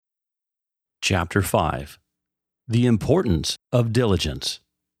Chapter 5. The Importance of Diligence.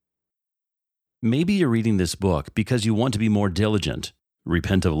 Maybe you're reading this book because you want to be more diligent,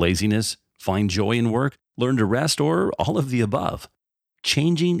 repent of laziness, find joy in work, learn to rest, or all of the above.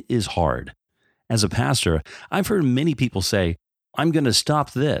 Changing is hard. As a pastor, I've heard many people say, "I'm going to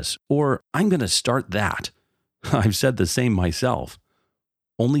stop this," or "I'm going to start that." I've said the same myself.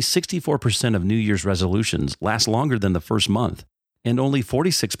 Only 64% of New Year's resolutions last longer than the first month, and only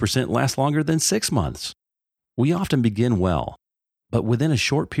 46% last longer than 6 months. We often begin well, but within a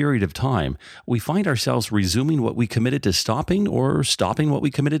short period of time, we find ourselves resuming what we committed to stopping or stopping what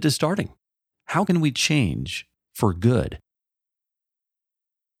we committed to starting. How can we change for good?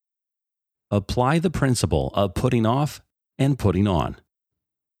 Apply the principle of putting off and putting on.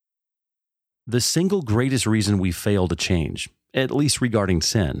 The single greatest reason we fail to change, at least regarding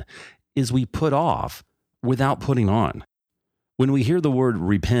sin, is we put off without putting on. When we hear the word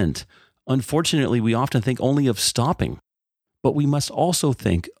repent, unfortunately, we often think only of stopping, but we must also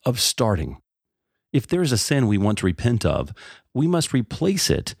think of starting. If there is a sin we want to repent of, we must replace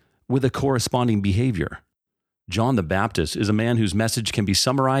it with a corresponding behavior. John the Baptist is a man whose message can be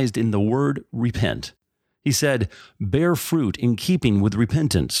summarized in the word repent. He said, "Bear fruit in keeping with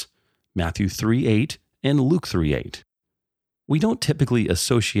repentance," Matthew 3:8 and Luke 3:8. We don't typically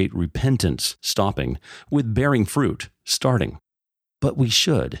associate repentance, stopping, with bearing fruit, starting. But we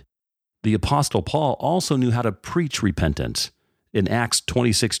should. The Apostle Paul also knew how to preach repentance. In Acts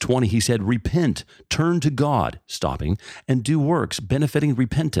 26:20, he said, "Repent, turn to God," stopping, "and do works benefiting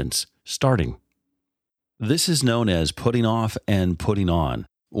repentance," starting. This is known as putting off and putting on,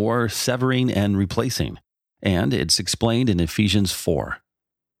 or severing and replacing, and it's explained in Ephesians 4.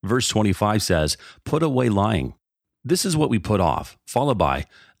 Verse 25 says, "Put away lying." This is what we put off, followed by,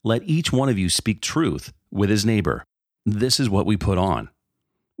 "Let each one of you speak truth with his neighbor." This is what we put on.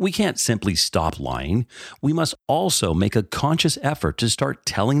 We can't simply stop lying. We must also make a conscious effort to start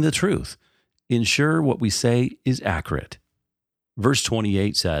telling the truth. Ensure what we say is accurate. Verse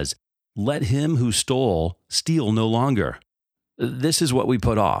 28 says, "Let him who stole steal no longer." This is what we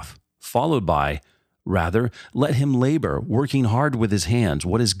put off, followed by, "Rather, let him labor, working hard with his hands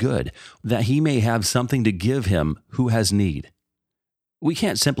what is good, that he may have something to give him who has need." We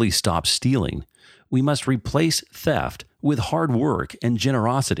can't simply stop stealing. We must replace theft with hard work and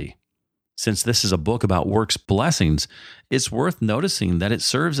generosity. Since this is a book about works blessings, it's worth noticing that it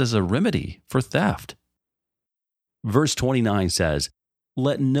serves as a remedy for theft. Verse 29 says,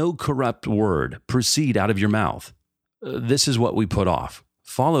 "Let no corrupt word proceed out of your mouth." This is what we put off,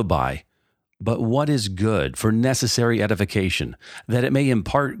 followed by, "But what is good for necessary edification, that it may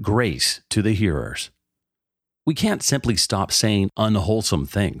impart grace to the hearers." We can't simply stop saying unwholesome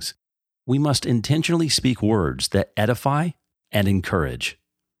things. We must intentionally speak words that edify and encourage.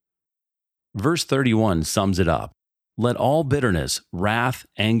 Verse 31 sums it up. "Let all bitterness, wrath,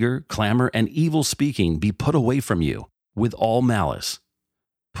 anger, clamor, and evil speaking be put away from you, with all malice."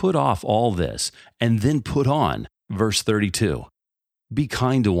 Put off all this, and then put on, verse 32. "Be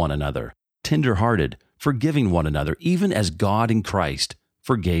kind to one another, tenderhearted, forgiving one another, even as God in Christ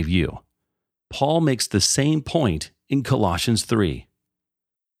forgave you." Paul makes the same point in Colossians 3.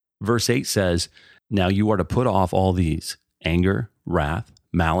 Verse 8 says, "Now you are to put off all these: anger, wrath,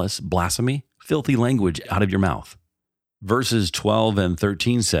 malice, blasphemy, filthy language out of your mouth." Verses 12 and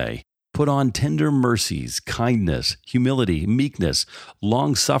 13 say, "Put on tender mercies, kindness, humility, meekness,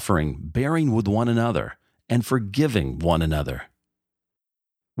 long-suffering, bearing with one another, and forgiving one another."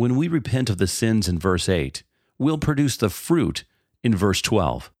 When we repent of the sins in verse 8, we'll produce the fruit in verse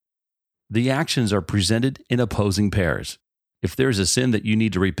 12. The actions are presented in opposing pairs. If there's a sin that you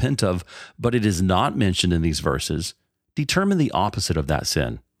need to repent of, but it is not mentioned in these verses, determine the opposite of that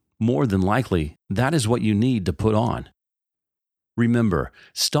sin. More than likely, that is what you need to put on. Remember,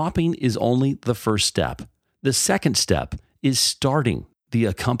 stopping is only the first step. The second step is starting, the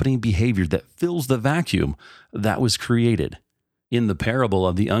accompanying behavior that fills the vacuum that was created. In the parable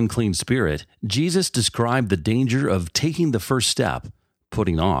of the unclean spirit, Jesus described the danger of taking the first step,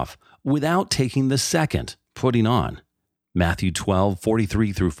 putting off, without taking the second, putting on. Matthew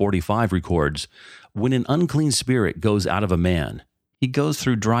 12:43 through 45 records, "When an unclean spirit goes out of a man, he goes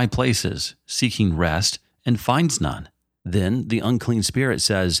through dry places, seeking rest, and finds none. Then the unclean spirit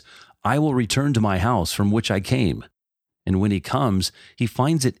says, 'I will return to my house from which I came.' And when he comes, he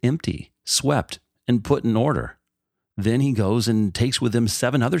finds it empty, swept, and put in order. Then he goes and takes with him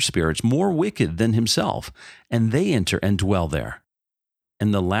 7 other spirits more wicked than himself, and they enter and dwell there.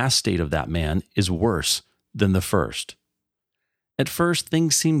 And the last state of that man is worse than the first." At first,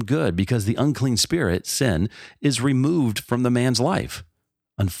 things seem good because the unclean spirit, sin, is removed from the man's life.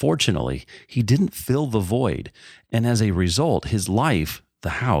 Unfortunately, he didn't fill the void, and as a result, his life, the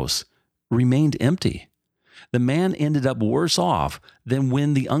house, remained empty. The man ended up worse off than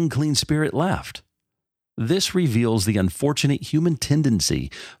when the unclean spirit left. This reveals the unfortunate human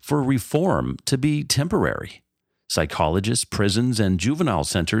tendency for reform to be temporary. Psychologists, prisons, and juvenile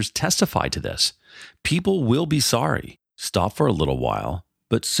centers testify to this. People will be sorry, stop for a little while,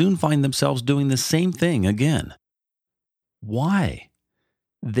 but soon find themselves doing the same thing again. Why?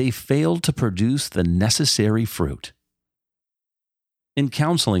 They failed to produce the necessary fruit. In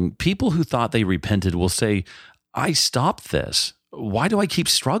counseling, people who thought they repented will say, "I stopped this. Why do I keep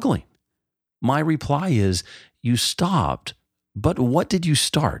struggling?" My reply is, you stopped, but what did you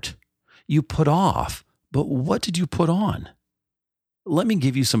start? You put off, but what did you put on? Let me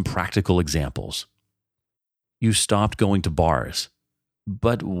give you some practical examples. You stopped going to bars,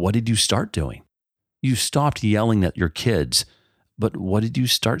 but what did you start doing? You stopped yelling at your kids, but what did you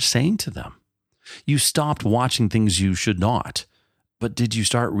start saying to them? You stopped watching things you should not, but did you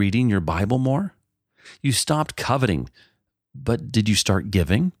start reading your Bible more? You stopped coveting, but did you start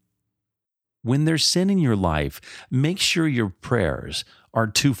giving? When there's sin in your life, make sure your prayers are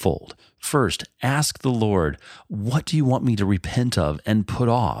twofold. First, ask the Lord, what do you want me to repent of and put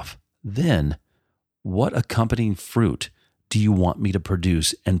off? Then, what accompanying fruit do you want me to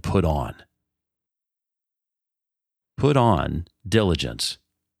produce and put on? Put on diligence.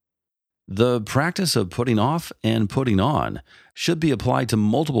 The practice of putting off and putting on should be applied to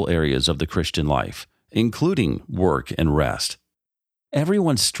multiple areas of the Christian life, including work and rest.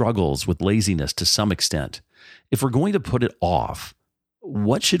 Everyone struggles with laziness to some extent. If we're going to put it off,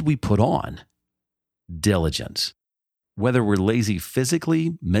 what should we put on? Diligence. Whether we're lazy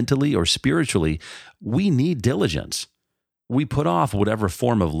physically, mentally, or spiritually, we need diligence. We put off whatever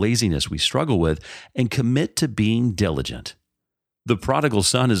form of laziness we struggle with and commit to being diligent. The prodigal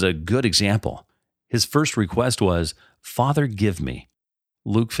son is a good example. His first request was, "Father, give me."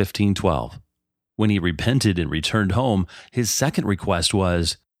 Luke 15:12. When he repented and returned home, his second request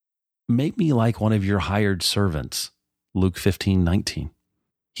was, "Make me like one of your hired servants." Luke 15:19.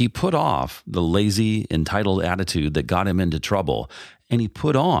 He put off the lazy, entitled attitude that got him into trouble, and he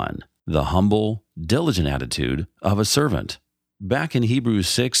put on the humble, diligent attitude of a servant. Back in Hebrews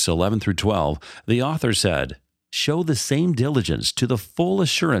 6:11-12, the author said, "Show the same diligence to the full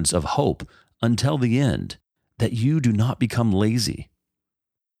assurance of hope until the end, that you do not become lazy."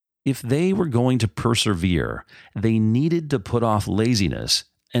 If they were going to persevere, they needed to put off laziness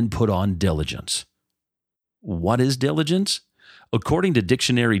and put on diligence. What is diligence? According to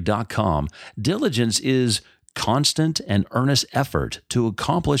dictionary.com, diligence is constant and earnest effort to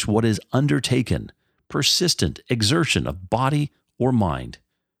accomplish what is undertaken, persistent exertion of body or mind.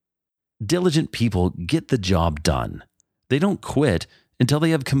 Diligent people get the job done. They don't quit until they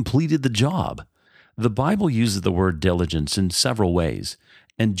have completed the job. The Bible uses the word diligence in several ways.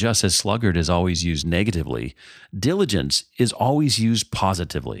 And just as sluggard is always used negatively, diligence is always used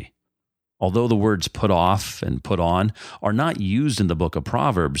positively. Although the words put off and put on are not used in the book of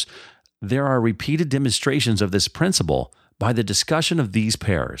Proverbs, there are repeated demonstrations of this principle by the discussion of these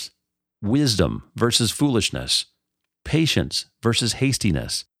pairs: wisdom versus foolishness, patience versus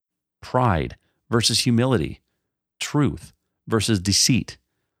hastiness, pride versus humility, truth versus deceit,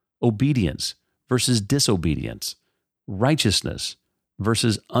 obedience versus disobedience, righteousness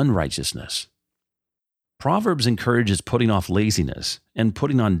versus unrighteousness. Proverbs encourages putting off laziness and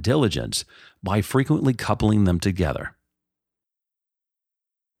putting on diligence by frequently coupling them together.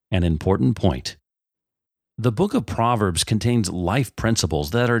 An important point. The book of Proverbs contains life principles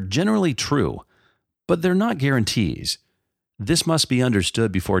that are generally true, but they're not guarantees. This must be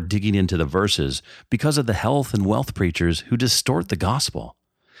understood before digging into the verses because of the health and wealth preachers who distort the gospel.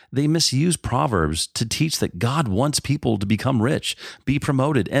 They misuse Proverbs to teach that God wants people to become rich, be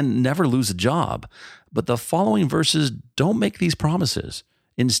promoted, and never lose a job. But the following verses don't make these promises.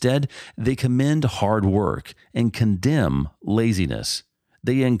 Instead, they commend hard work and condemn laziness.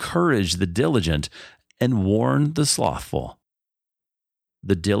 They encourage the diligent and warn the slothful.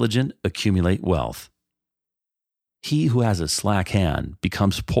 The diligent accumulate wealth. He who has a slack hand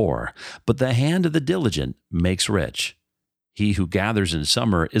becomes poor, but the hand of the diligent makes rich. He who gathers in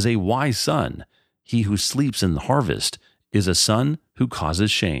summer is a wise son. He who sleeps in the harvest is a son who causes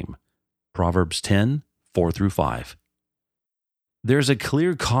shame. Proverbs 10:4-5. There's a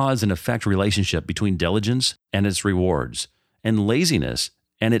clear cause and effect relationship between diligence and its rewards, and laziness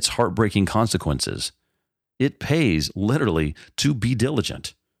and its heartbreaking consequences. It pays, literally, to be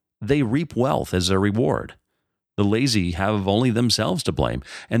diligent. They reap wealth as their reward. The lazy have only themselves to blame,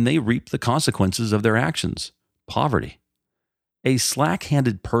 and they reap the consequences of their actions: poverty. A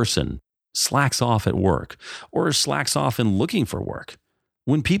slack-handed person slacks off at work or slacks off in looking for work.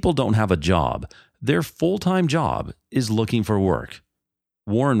 When people don't have a job, their full-time job is looking for work.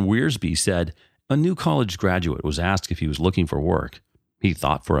 Warren Wiersbe said a new college graduate was asked if he was looking for work. He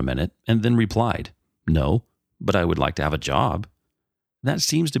thought for a minute and then replied, "No, but I would like to have a job." That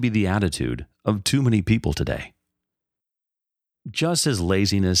seems to be the attitude of too many people today. Just as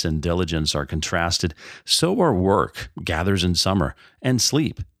laziness and diligence are contrasted, so are work gathers in summer and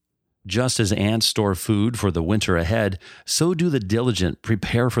sleep. Just as ants store food for the winter ahead, so do the diligent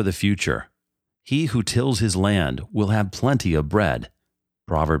prepare for the future. He who tills his land will have plenty of bread.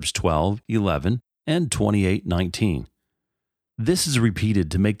 Proverbs 12:11 and 28:19. This is repeated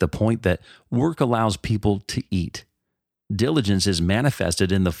to make the point that work allows people to eat. Diligence is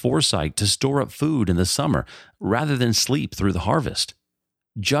manifested in the foresight to store up food in the summer rather than sleep through the harvest.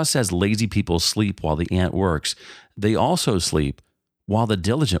 Just as lazy people sleep while the ant works, they also sleep while the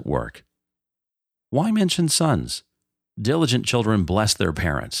diligent work. Why mention sons? Diligent children bless their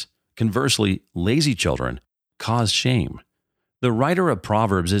parents. Conversely, lazy children cause shame. The writer of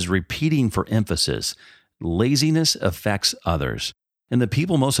Proverbs is repeating for emphasis, laziness affects others, and the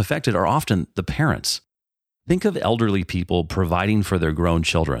people most affected are often the parents. Think of elderly people providing for their grown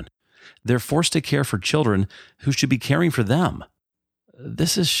children. They're forced to care for children who should be caring for them.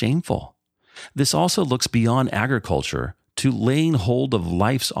 This is shameful. This also looks beyond agriculture to laying hold of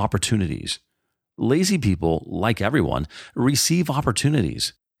life's opportunities. Lazy people, like everyone, receive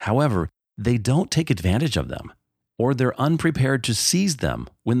opportunities. However, they don't take advantage of them, or they're unprepared to seize them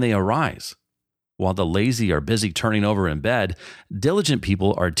when they arise. While the lazy are busy turning over in bed, diligent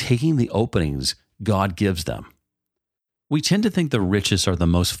people are taking the openings God gives them. We tend to think the richest are the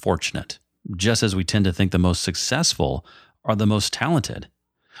most fortunate, just as we tend to think the most successful are the most talented.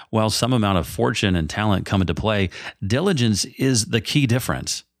 While some amount of fortune and talent come into play, diligence is the key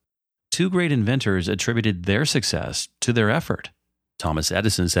difference. Two great inventors attributed their success to their effort. Thomas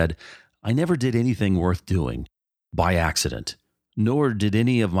Edison said, "I never did anything worth doing by accident, nor did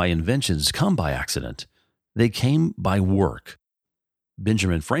any of my inventions come by accident. They came by work."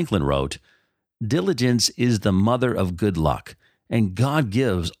 Benjamin Franklin wrote, "Diligence is the mother of good luck, and God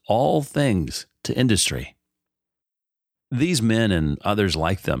gives all things to industry." These men and others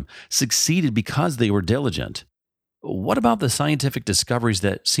like them succeeded because they were diligent. What about the scientific discoveries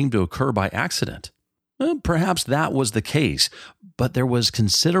that seem to occur by accident? Well, perhaps that was the case, but there was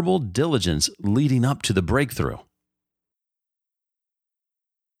considerable diligence leading up to the breakthrough.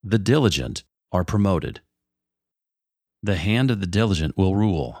 The diligent are promoted. The hand of the diligent will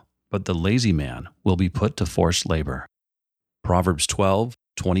rule, but the lazy man will be put to forced labor. Proverbs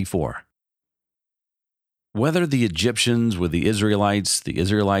 12:24. Whether the Egyptians with the Israelites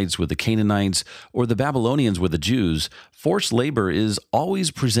with the Canaanites, or the Babylonians with the Jews, forced labor is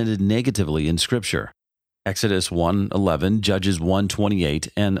always presented negatively in Scripture. Exodus 1:11, Judges 1:28,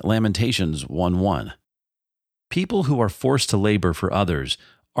 and Lamentations 1:1. People who are forced to labor for others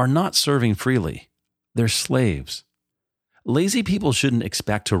are not serving freely. They're slaves. Lazy people shouldn't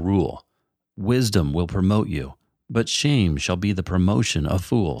expect to rule. Wisdom will promote you, but shame shall be the promotion of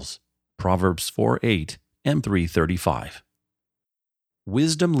fools. Proverbs 4:8 and 3:35.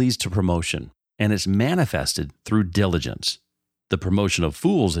 Wisdom leads to promotion, and it's manifested through diligence. The promotion of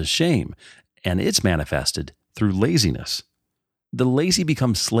fools is shame, and it's manifested through laziness. The lazy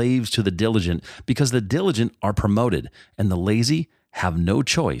become slaves to the diligent because the diligent are promoted, and the lazy have no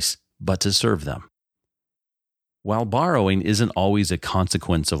choice but to serve them. While borrowing isn't always a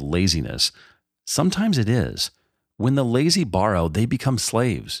consequence of laziness, sometimes it is. When the lazy borrow, they become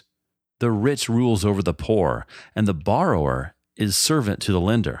slaves. The rich rules over the poor, and the borrower is servant to the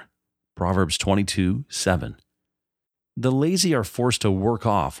lender. Proverbs 22:7. The lazy are forced to work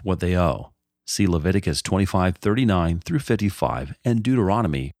off what they owe. See Leviticus 25:39 through 55 and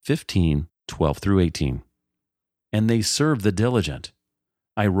Deuteronomy 15:12 through 18. And they serve the diligent.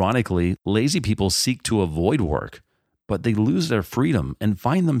 Ironically, lazy people seek to avoid work, but they lose their freedom and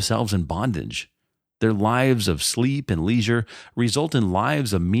find themselves in bondage. Their lives of sleep and leisure result in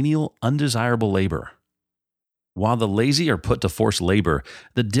lives of menial, undesirable labor. While the lazy are put to forced labor,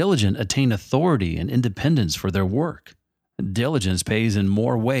 the diligent attain authority and independence for their work. Diligence pays in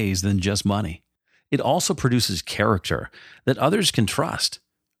more ways than just money. It also produces character that others can trust.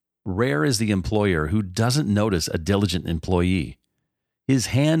 Rare is the employer who doesn't notice a diligent employee. His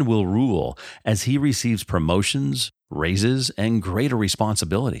hand will rule as he receives promotions, raises, and greater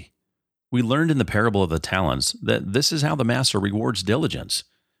responsibility. We learned in the parable of the talents that this is how the master rewards diligence.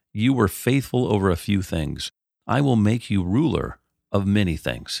 You were faithful over a few things. I will make you ruler of many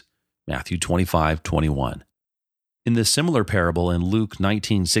things. Matthew 25:21. In the similar parable in Luke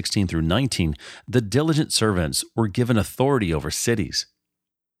 19:16 through 19, the diligent servants were given authority over cities.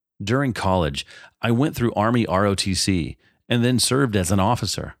 During college, I went through Army ROTC and then served as an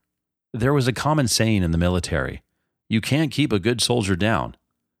officer. There was a common saying in the military: you can't keep a good soldier down.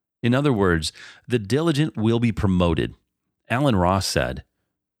 In other words, the diligent will be promoted. Alan Ross said,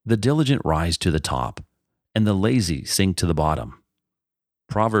 "The diligent rise to the top, and the lazy sink to the bottom."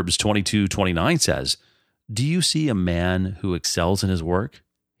 Proverbs 22:29 says, "Do you see a man who excels in his work?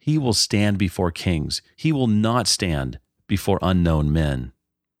 He will stand before kings. He will not stand before unknown men."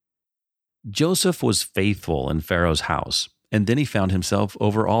 Joseph was faithful in Pharaoh's house, and then he found himself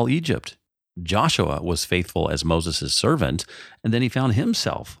over all Egypt. Joshua was faithful as Moses' servant, and then he found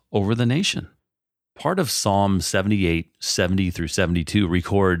himself over the nation. Part of Psalm 78:70 through 72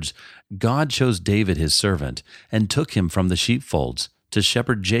 records, "God chose David his servant and took him from the sheepfolds to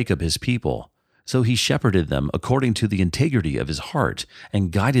shepherd Jacob his people. So he shepherded them according to the integrity of his heart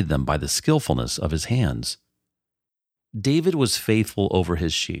and guided them by the skillfulness of his hands." David was faithful over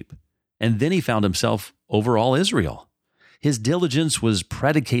his sheep, and then he found himself over all Israel. His diligence was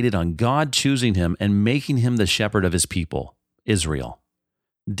predicated on God choosing him and making him the shepherd of his people, Israel.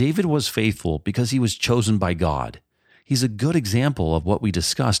 David was faithful because he was chosen by God. He's a good example of what we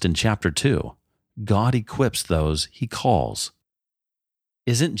discussed in chapter 2. God equips those he calls.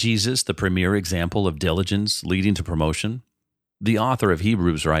 Isn't Jesus the premier example of diligence leading to promotion? The author of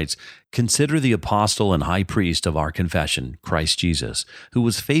Hebrews writes, "Consider the apostle and high priest of our confession, Christ Jesus, who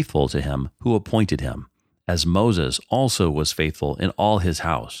was faithful to him who appointed him, as Moses also was faithful in all his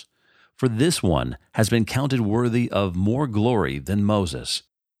house. For this one has been counted worthy of more glory than Moses."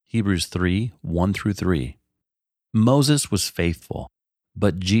 Hebrews 3:1 through 3. Moses was faithful,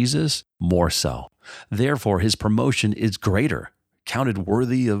 but Jesus more so. Therefore, his promotion is greater, counted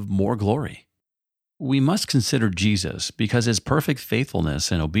worthy of more glory. We must consider Jesus because his perfect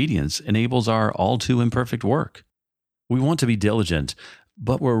faithfulness and obedience enables our all too imperfect work. We want to be diligent,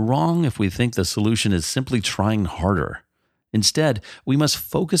 but we're wrong if we think the solution is simply trying harder. Instead, we must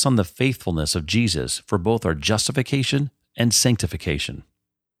focus on the faithfulness of Jesus for both our justification and sanctification.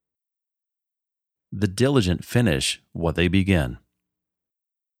 The diligent finish what they begin.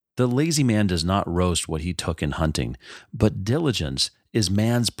 The lazy man does not roast what he took in hunting, but diligence is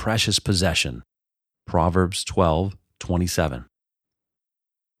man's precious possession. Proverbs 12:27.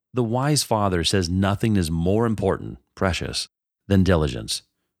 The wise father says nothing is more important, precious, than diligence.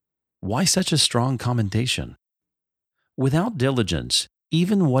 Why such a strong commendation? Without diligence,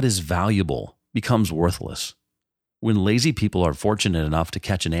 even what is valuable becomes worthless. When lazy people are fortunate enough to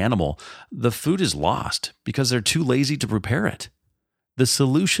catch an animal, the food is lost because they're too lazy to prepare it. The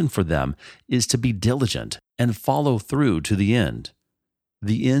solution for them is to be diligent and follow through to the end.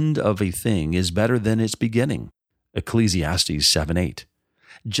 The end of a thing is better than its beginning. Ecclesiastes 7:8.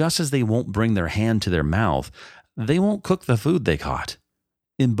 Just as they won't bring their hand to their mouth, they won't cook the food they caught.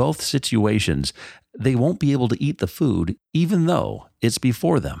 In both situations, they won't be able to eat the food even though it's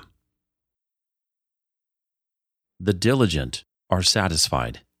before them. The diligent are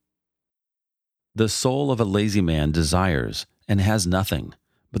satisfied. The soul of a lazy man desires and has nothing,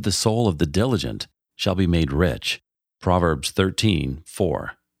 but the soul of the diligent shall be made rich. Proverbs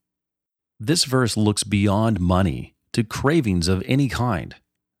 13:4. This verse looks beyond money to cravings of any kind.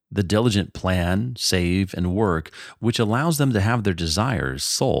 The diligent plan, save, and work, which allows them to have their desires,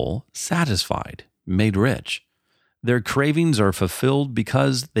 soul, satisfied, made rich. Their cravings are fulfilled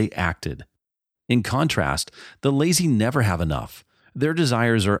because they acted. In contrast, the lazy never have enough. Their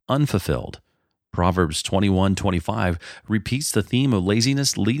desires are unfulfilled. Proverbs 21:25 repeats the theme of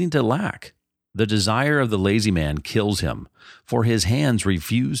laziness leading to lack. The desire of the lazy man kills him, for his hands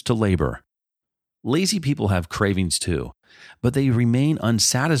refuse to labor. Lazy people have cravings too, but they remain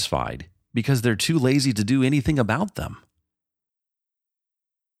unsatisfied because they're too lazy to do anything about them.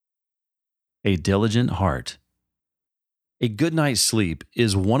 A diligent heart. A good night's sleep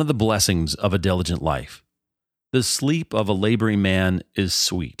is one of the blessings of a diligent life. The sleep of a laboring man is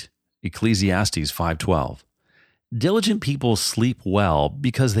sweet. Ecclesiastes 5:12. Diligent people sleep well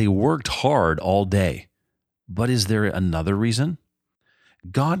because they worked hard all day. But is there another reason?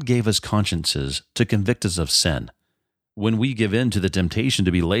 God gave us consciences to convict us of sin. When we give in to the temptation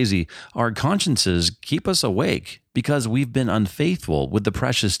to be lazy, our consciences keep us awake because we've been unfaithful with the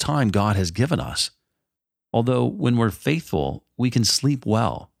precious time God has given us. Although when we're faithful, we can sleep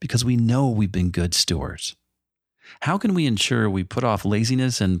well because we know we've been good stewards. How can we ensure we put off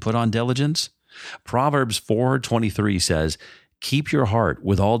laziness and put on diligence? Proverbs 4:23 says, "Keep your heart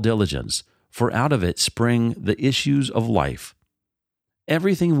with all diligence, for out of it spring the issues of life."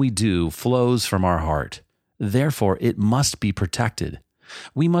 Everything we do flows from our heart. Therefore, it must be protected.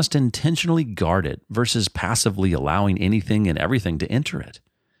 We must intentionally guard it versus passively allowing anything and everything to enter it.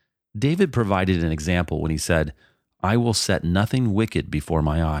 David provided an example when he said, "I will set nothing wicked before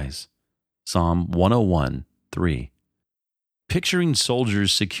my eyes." Psalm 101:3. Picturing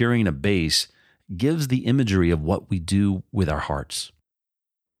soldiers securing a base gives the imagery of what we do with our hearts.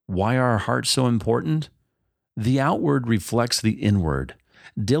 Why are our hearts so important? The outward reflects the inward.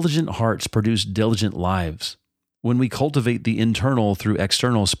 Diligent hearts produce diligent lives. When we cultivate the internal through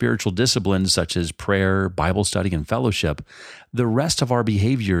external spiritual disciplines such as prayer, Bible study, and fellowship, the rest of our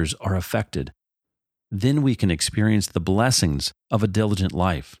behaviors are affected. Then we can experience the blessings of a diligent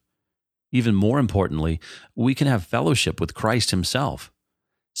life. Even more importantly, we can have fellowship with Christ Himself.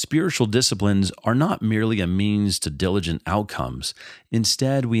 Spiritual disciplines are not merely a means to diligent outcomes.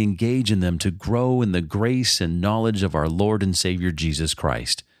 Instead, we engage in them to grow in the grace and knowledge of our Lord and Savior Jesus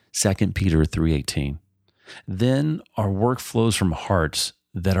Christ. 2 Peter 3:18. Then our work flows from hearts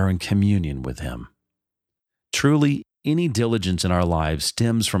that are in communion with Him. Truly, any diligence in our lives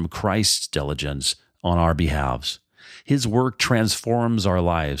stems from Christ's diligence on our behalves. His work transforms our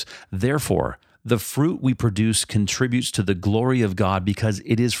lives. Therefore, the fruit we produce contributes to the glory of God because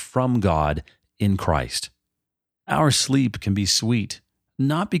it is from God in Christ. Our sleep can be sweet,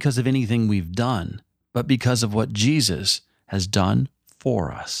 not because of anything we've done, but because of what Jesus has done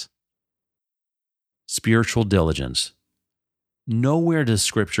for us. Spiritual diligence. Nowhere does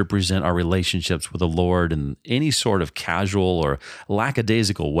Scripture present our relationships with the Lord in any sort of casual or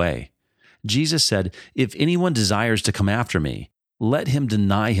lackadaisical way. Jesus said, "If anyone desires to come after me, let him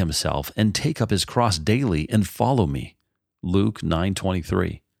deny himself and take up his cross daily and follow me." Luke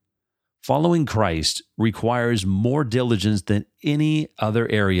 9:23. Following Christ requires more diligence than any other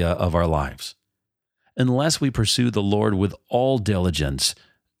area of our lives. Unless we pursue the Lord with all diligence,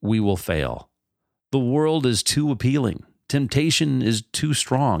 we will fail. The world is too appealing, temptation is too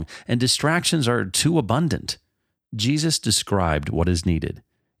strong, and distractions are too abundant. Jesus described what is needed.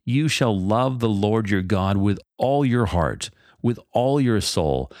 You shall love the Lord your God with all your heart, with all your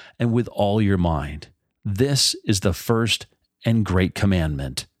soul, and with all your mind. This is the first and great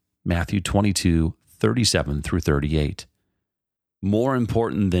commandment. Matthew 22:37-38. More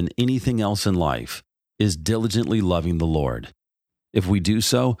important than anything else in life is diligently loving the Lord. If we do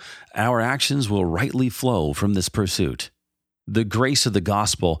so, our actions will rightly flow from this pursuit. The grace of the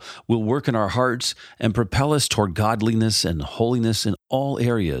gospel will work in our hearts and propel us toward godliness and holiness in all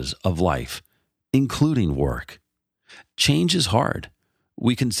areas of life, including work. Change is hard.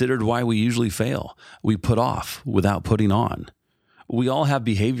 We considered why we usually fail. We put off without putting on. We all have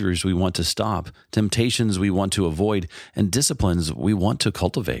behaviors we want to stop, temptations we want to avoid, and disciplines we want to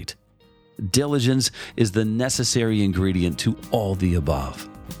cultivate. Diligence is the necessary ingredient to all the above.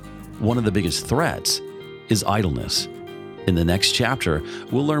 One of the biggest threats is idleness. In the next chapter,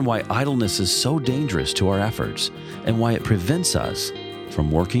 we'll learn why idleness is so dangerous to our efforts and why it prevents us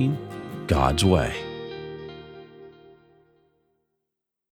from working God's way.